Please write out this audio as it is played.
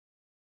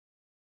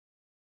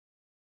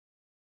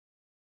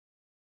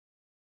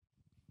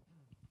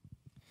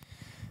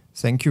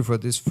Thank you for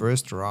this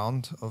first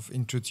round of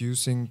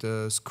introducing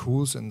the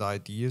schools and the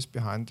ideas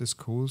behind the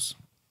schools.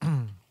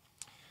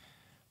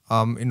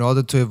 In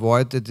order to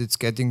avoid that it's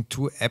getting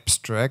too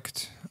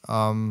abstract,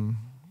 I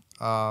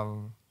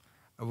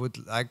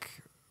would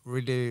like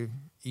really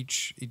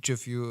each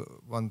of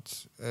you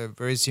want a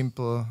very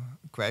simple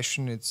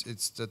question.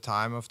 It's the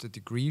time of the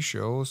degree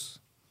shows.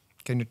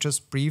 Can you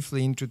just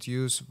briefly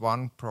introduce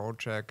one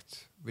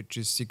project which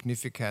is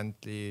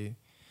significantly,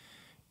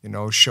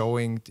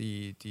 showing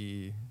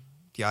the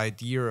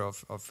idea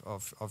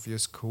of your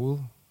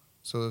school,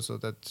 so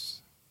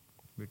that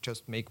we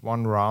just make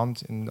one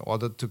round in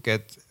order to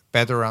get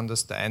better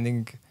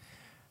understanding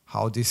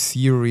how this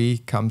theory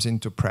comes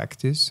into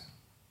practice?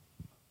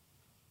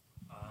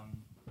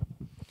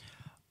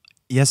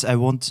 Yes, I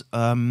want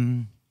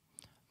to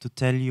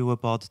tell you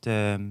about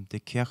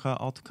the Kirche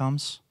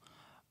outcomes,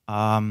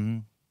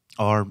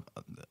 or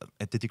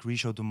at the degree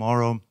show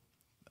tomorrow,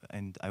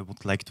 and I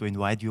would like to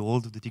invite you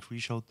all to the degree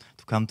show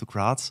to come to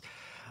Graz.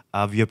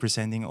 We are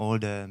presenting all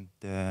the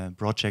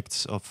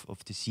projects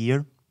of this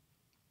year,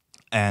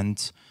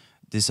 and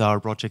these are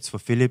projects for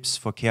Philips,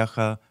 for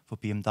Kirche, for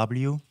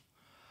BMW.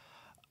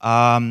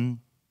 And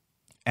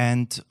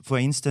for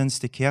instance,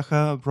 the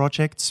Kirche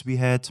projects, we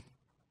had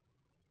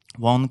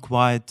one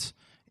quite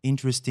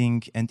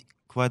interesting and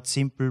quite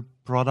simple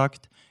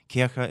product.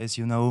 Kirche, as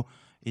you know,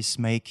 is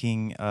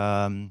making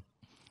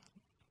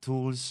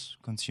tools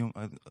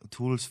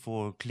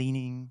for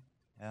cleaning,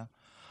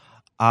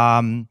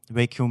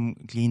 vacuum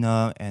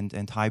cleaner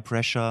and high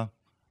pressure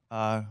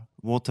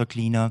water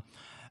cleaner.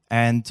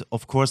 And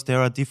of course,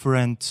 there are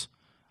different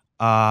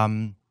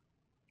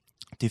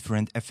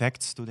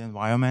effects to the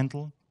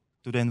environment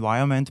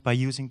by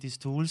using these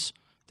tools.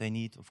 They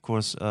need, of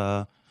course,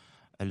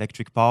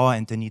 electric power,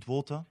 and they need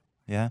water.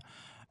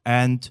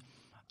 And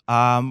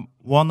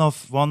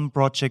one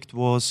project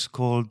was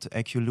called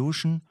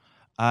Ecolution,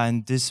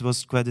 and this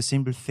was quite a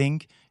simple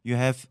thing. You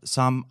have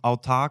some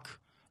autark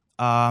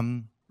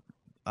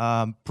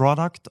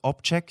product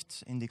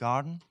object in the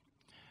garden,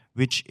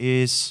 which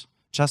is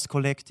just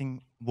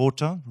collecting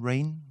water,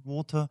 rain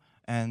water,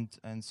 and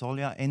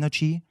solar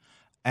energy,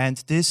 and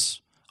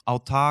this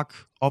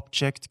autark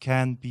object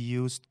can be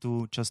used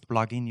to just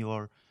plug in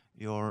your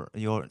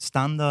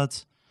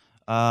standard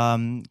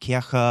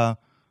Kirche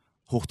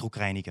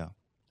Hochdruckreiniger.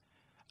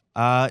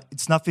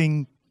 It's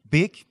nothing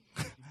big,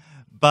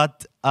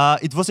 but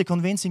it was a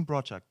convincing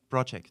project.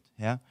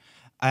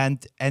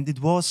 And it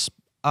was.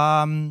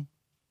 I'm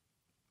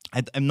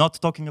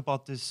not talking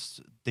about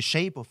the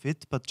shape of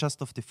it, but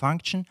just of the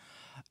function.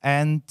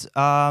 And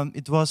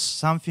it was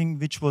something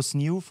which was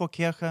new for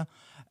Kirche,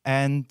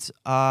 and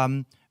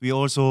we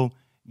also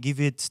give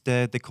it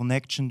the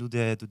connection to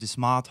the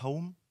smart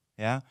home.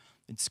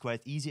 It's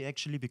quite easy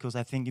actually, because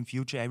I think in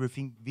future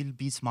everything will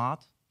be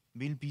smart,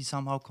 will be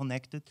somehow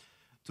connected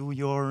to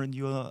your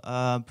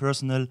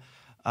personal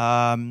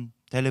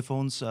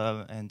telephones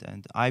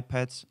and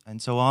iPads and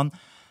so on.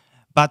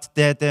 But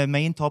the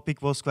main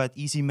topic was quite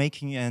easy,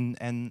 making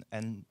an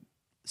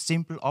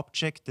simple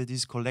object that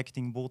is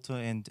collecting water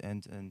and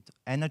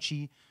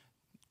energy,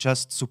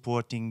 just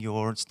supporting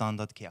your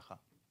standard Kirche.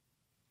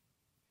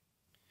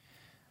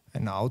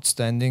 An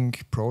outstanding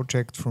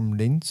project from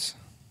Linz.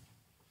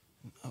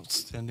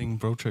 Outstanding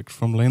project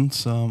from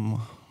Linz.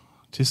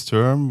 This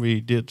term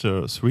we did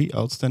 3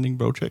 outstanding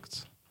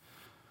projects,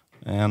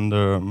 and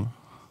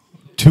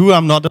 2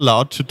 I'm not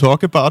allowed to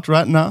talk about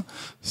right now.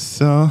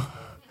 So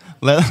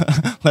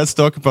let's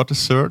talk about the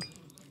third.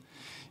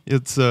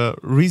 It's a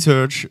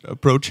research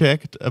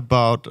project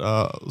about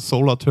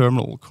solar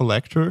thermal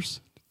collectors,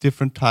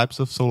 different types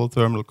of solar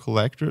thermal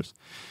collectors,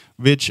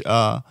 which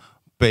are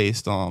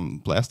based on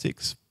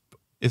plastics,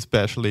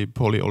 especially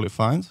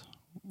polyolefins,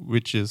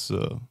 which is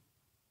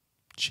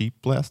cheap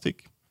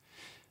plastic.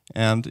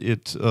 And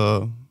it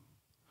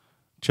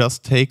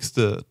just takes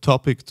the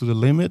topic to the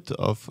limit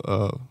of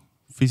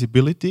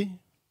feasibility,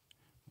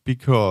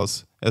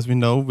 because as we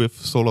know, with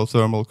solar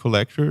thermal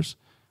collectors,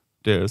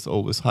 there's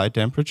always high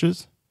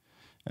temperatures,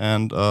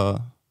 and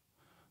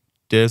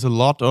there's a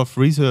lot of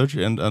research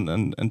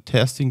and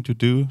testing to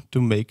do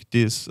to make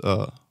this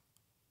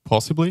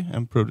possibly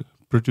and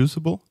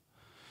producible.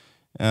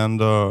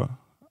 And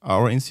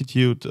our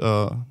institute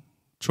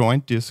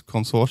joined this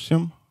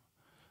consortium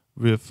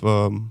with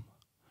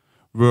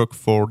work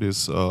for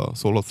this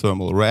solar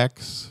thermal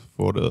racks,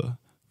 for the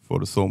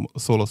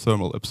solar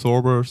thermal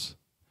absorbers,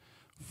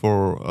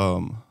 for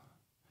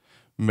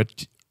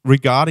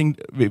regarding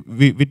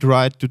we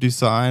tried to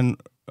design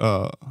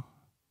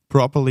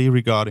properly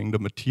regarding the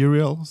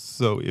materials.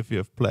 So if you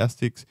have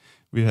plastics,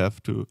 we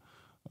have to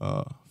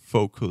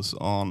focus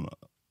on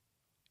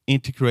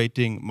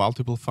integrating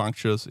multiple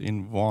functions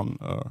in one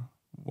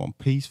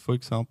piece, for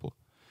example.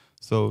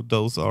 So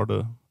those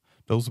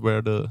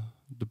were the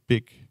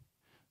big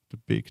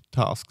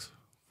tasks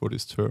for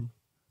this term.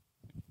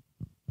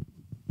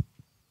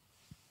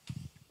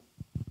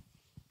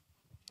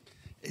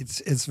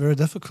 It's very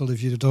difficult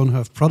if you don't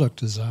have product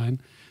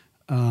design.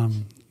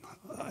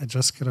 I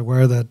just get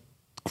aware that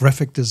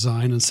graphic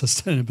design and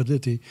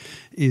sustainability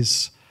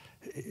is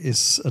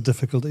a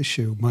difficult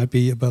issue. Might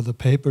be about the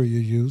paper you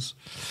use.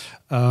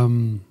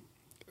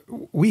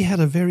 We had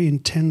a very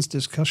intense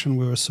discussion.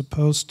 We were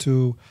supposed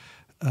to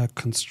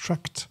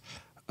construct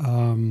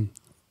a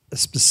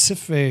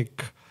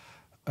specific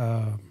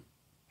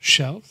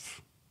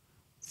shelf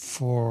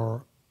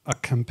for a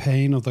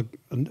campaign of the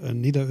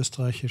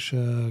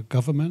niederösterreichische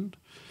government,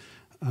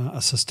 a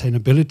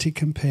sustainability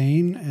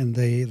campaign, and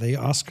they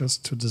asked us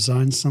to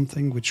design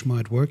something which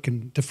might work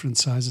in different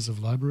sizes of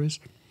libraries.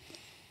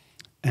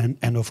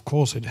 And of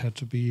course it had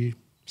to be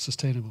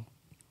sustainable.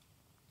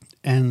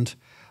 And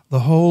the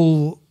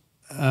whole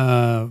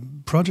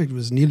project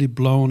was nearly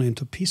blown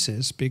into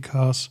pieces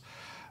because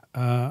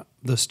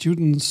the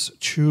students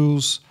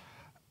choose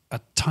a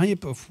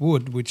type of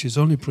wood which is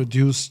only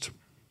produced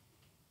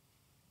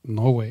in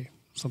Norway,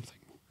 something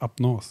up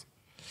north.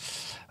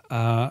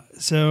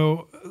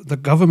 So the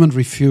government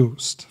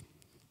refused.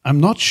 I'm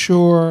not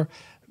sure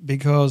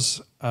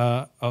because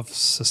of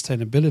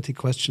sustainability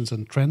questions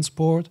and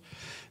transport,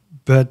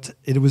 but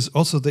it was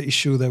also the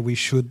issue that we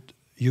should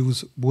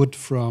use wood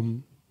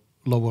from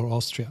Lower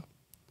Austria.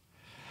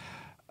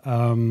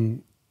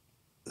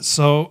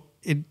 So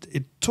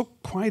it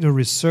took quite a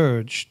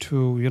research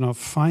to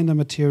find a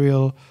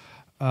material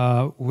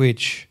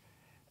which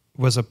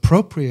was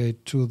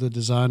appropriate to the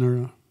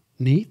designer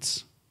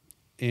needs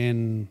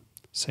in,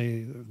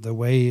 say, the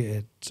way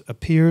it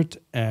appeared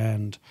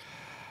and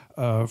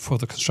for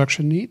the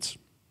construction needs,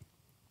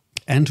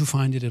 and to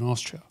find it in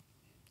Austria.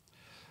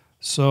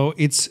 So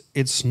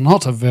it's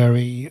not a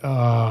very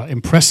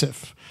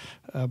impressive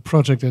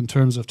project in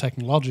terms of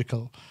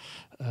technological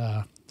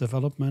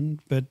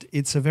development, but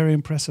it's a very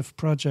impressive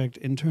project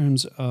in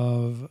terms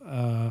of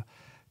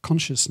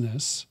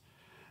consciousness,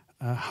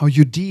 how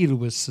you deal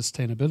with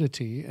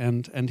sustainability,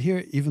 and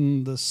here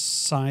even the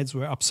sides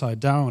were upside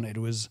down. It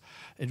was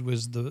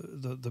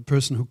the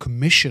person who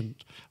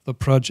commissioned the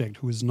project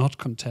who is not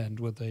content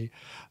with the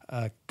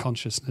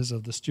consciousness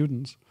of the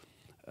students,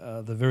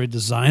 the very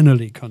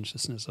designerly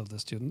consciousness of the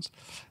students,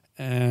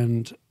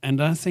 and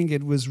I think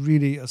it was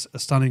really a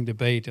stunning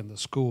debate in the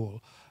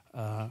school,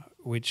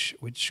 which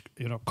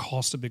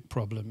caused a big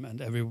problem, and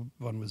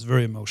everyone was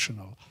very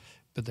emotional,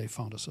 but they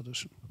found a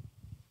solution.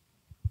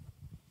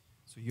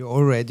 So you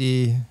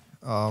already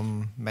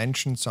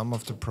mentioned some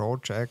of the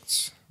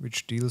projects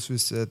which deals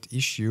with that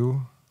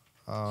issue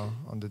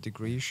on the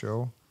degree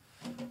show,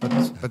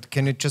 but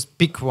can you just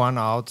pick one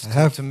out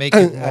to make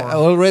it more? I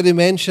already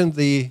mentioned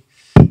the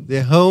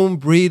home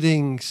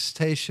breeding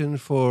station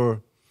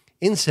for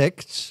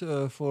insects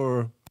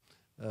for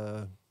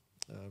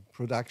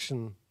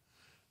production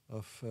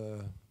of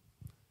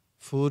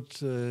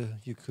food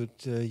you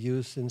could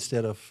use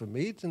instead of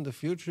meat in the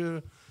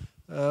future.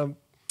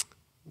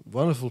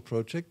 Wonderful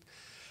project.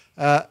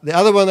 The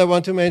other one I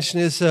want to mention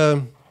is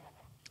a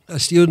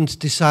student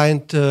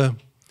designed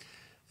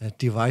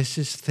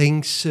devices,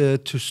 things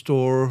to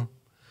store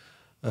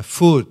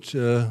food.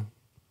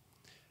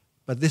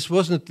 But this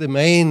wasn't the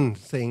main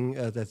thing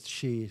that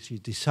she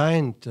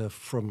designed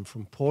from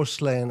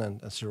porcelain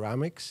and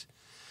ceramics.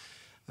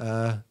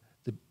 The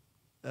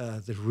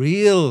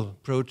real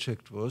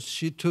project was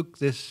she took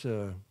this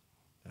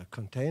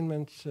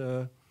containment,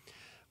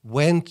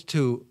 went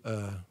to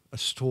a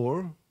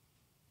store,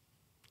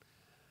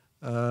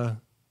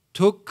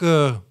 took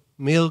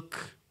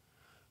milk,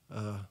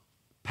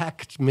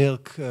 packed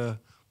milk,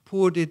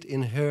 poured it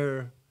in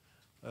her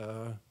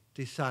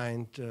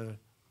designed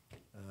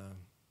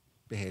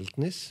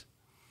behältnis,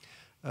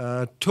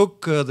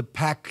 took the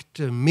packed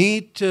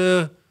meat,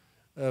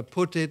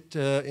 put it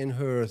in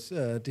her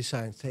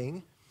designed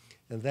thing,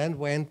 and then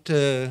went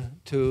to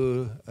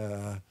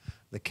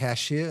the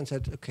cashier and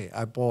said, okay,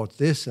 I bought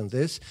this,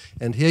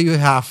 and here you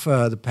have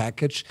the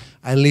package,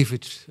 I leave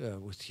it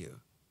with you.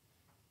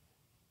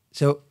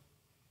 So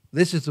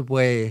this is the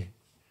way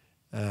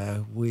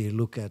we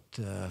look at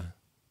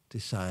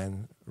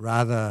design.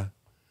 Rather,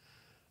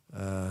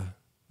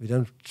 we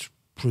don't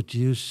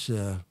produce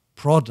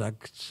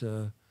products,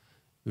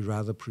 we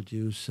rather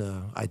produce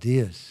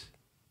ideas.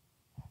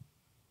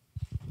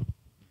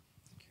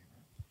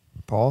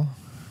 Paul?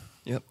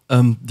 Yep.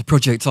 The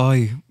project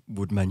I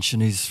would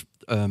mention is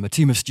a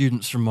team of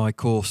students from my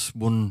course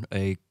won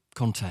a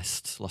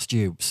contest last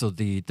year. So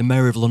the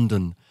Mayor of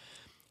London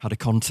had a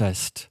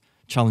contest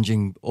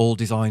challenging all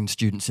design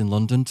students in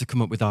London to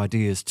come up with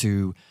ideas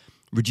to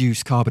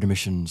reduce carbon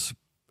emissions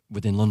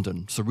within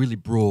London. So really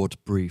broad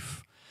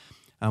brief.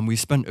 And we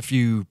spent a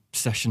few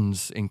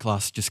sessions in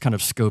class just kind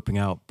of scoping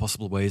out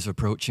possible ways of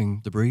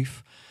approaching the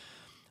brief.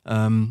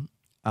 And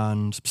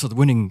so the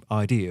winning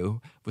idea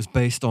was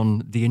based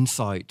on the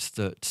insight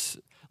that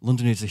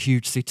London is a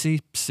huge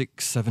city,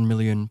 6-7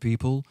 million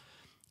people.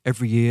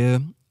 Every year,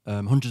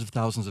 hundreds of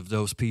thousands of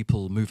those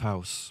people move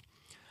house.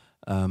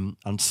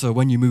 And so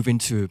when you move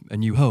into a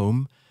new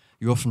home,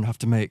 you often have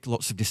to make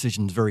lots of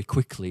decisions very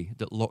quickly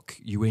that lock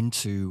you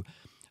into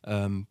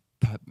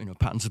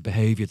patterns of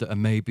behaviour that are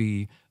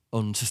maybe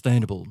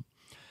unsustainable.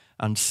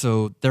 And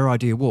so their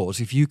idea was,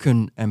 if you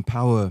can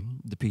empower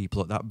the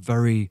people at that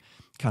very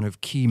kind of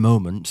key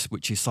moment,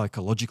 which is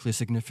psychologically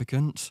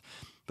significant,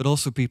 but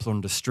also people are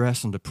under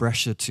stress, under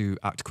pressure to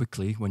act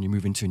quickly when you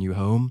move into a new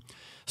home.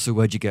 So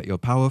where do you get your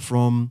power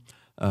from?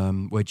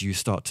 Where do you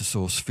start to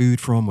source food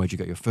from? Where do you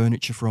get your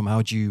furniture from?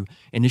 How do you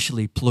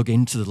initially plug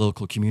into the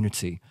local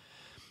community?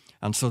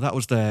 And so that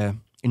was their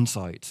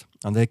insight.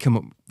 And they come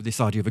up with this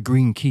idea of a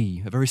green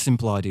key, a very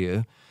simple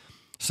idea.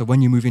 So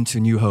when you move into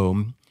a new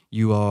home,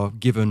 you are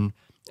given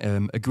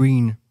a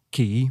green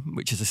key,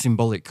 which is a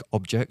symbolic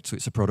object, so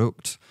it's a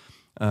product,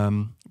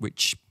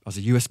 which has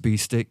a USB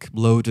stick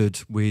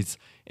loaded with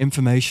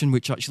information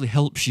which actually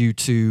helps you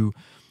to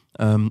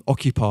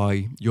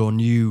occupy your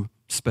new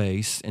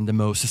space in the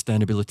most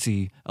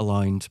sustainability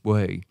aligned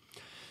way.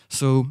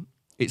 So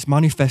it's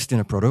manifest in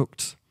a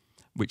product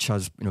which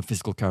has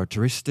physical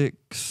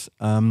characteristics,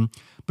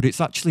 but it's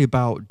actually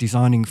about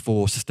designing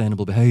for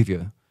sustainable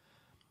behavior.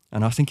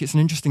 And I think it's an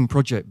interesting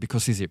project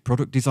because is it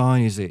product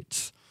design? Is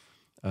it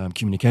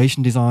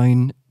communication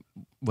design?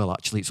 Well,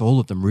 actually, it's all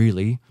of them,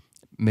 really.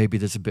 Maybe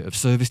there's a bit of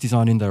service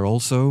design in there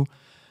also.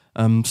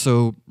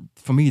 So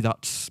for me,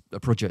 that's a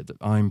project that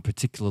I'm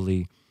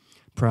particularly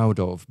proud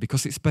of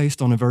because it's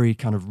based on a very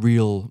kind of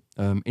real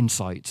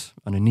insight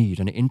and a need,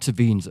 and it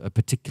intervenes at a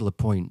particular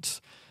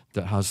point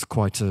that has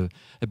quite a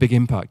big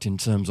impact in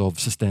terms of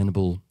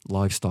sustainable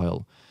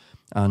lifestyle.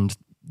 And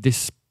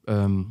this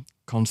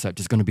concept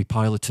is going to be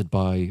piloted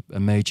by a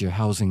major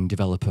housing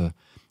developer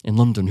in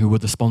London who were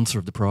the sponsor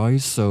of the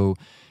prize. So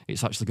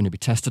it's actually going to be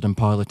tested and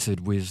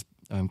piloted with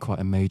quite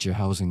a major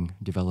housing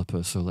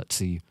developer. So let's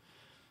see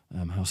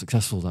how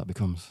successful that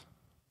becomes.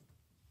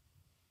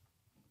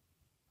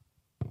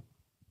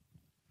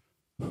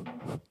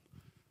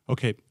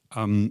 Okay.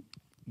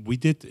 We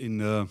did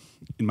in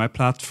my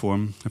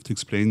platform, I have to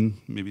explain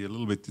maybe a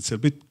little bit, it's a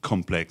bit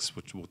complex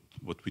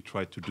what we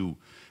tried to do.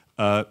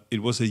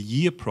 It was a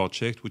year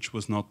project which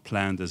was not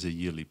planned as a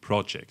yearly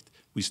project.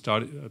 We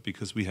started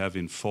because we have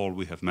in fall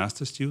we have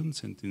master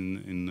students and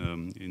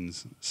in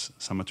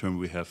summer term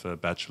we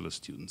have bachelor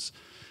students.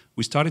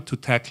 We started to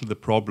tackle the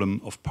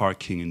problem of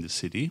parking in the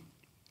city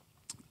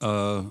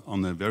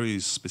on a very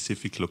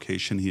specific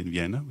location here in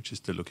Vienna, which is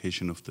the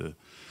location of the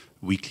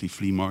weekly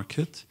flea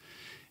market.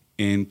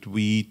 And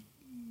the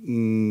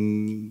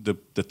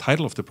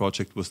title of the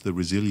project was The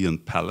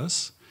Resilient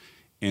Palace,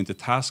 and the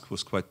task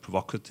was quite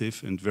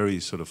provocative and very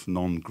sort of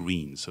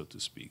non-green, so to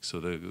speak. So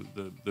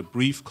the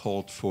brief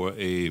called for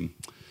a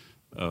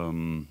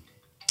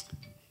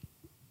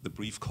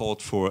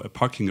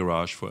parking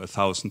garage for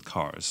 1,000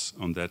 cars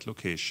on that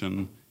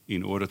location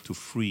in order to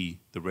free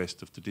the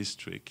rest of the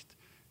district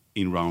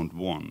in round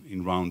one.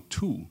 In round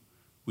two,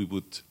 we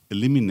would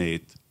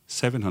eliminate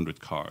 700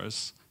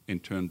 cars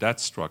and turn that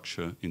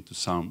structure into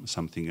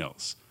something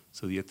else.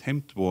 So the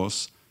attempt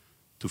was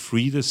to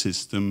free the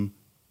system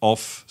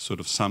of sort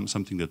of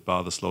something that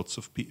bothers lots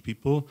of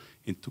people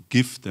and to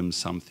give them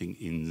something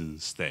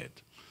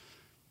instead.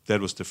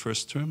 That was the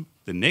first term.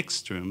 The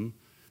next term,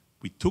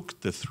 we took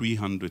the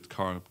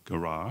 300-car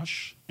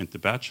garage and the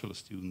bachelor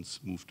students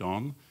moved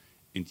on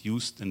and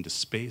used then the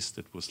space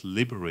that was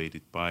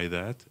liberated by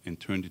that and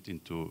turned it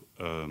into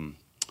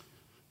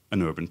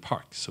an urban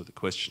park. So the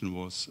question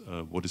was,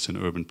 what is an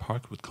urban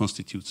park? What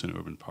constitutes an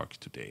urban park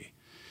today?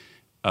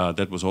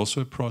 That was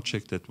also a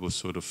project that was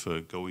sort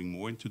of going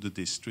more into the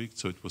district.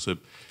 So it was a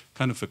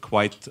kind of a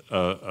quite,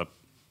 I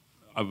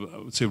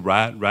would say,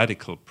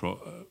 radical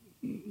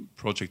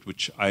project,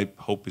 which I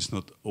hope is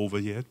not over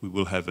yet. We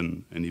will have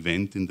an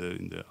event in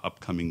the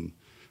upcoming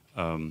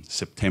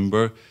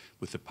September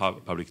with a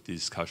public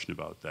discussion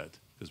about that.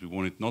 Because we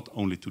wanted not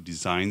only to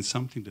design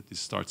something that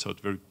starts out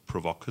very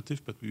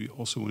provocative, but we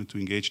also wanted to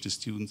engage the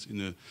students in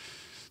a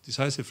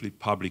decisively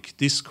public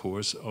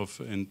discourse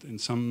and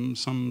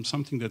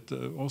something that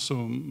also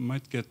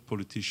might get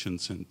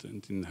politicians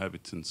and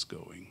inhabitants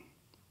going.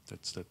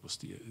 That was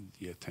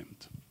the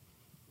attempt.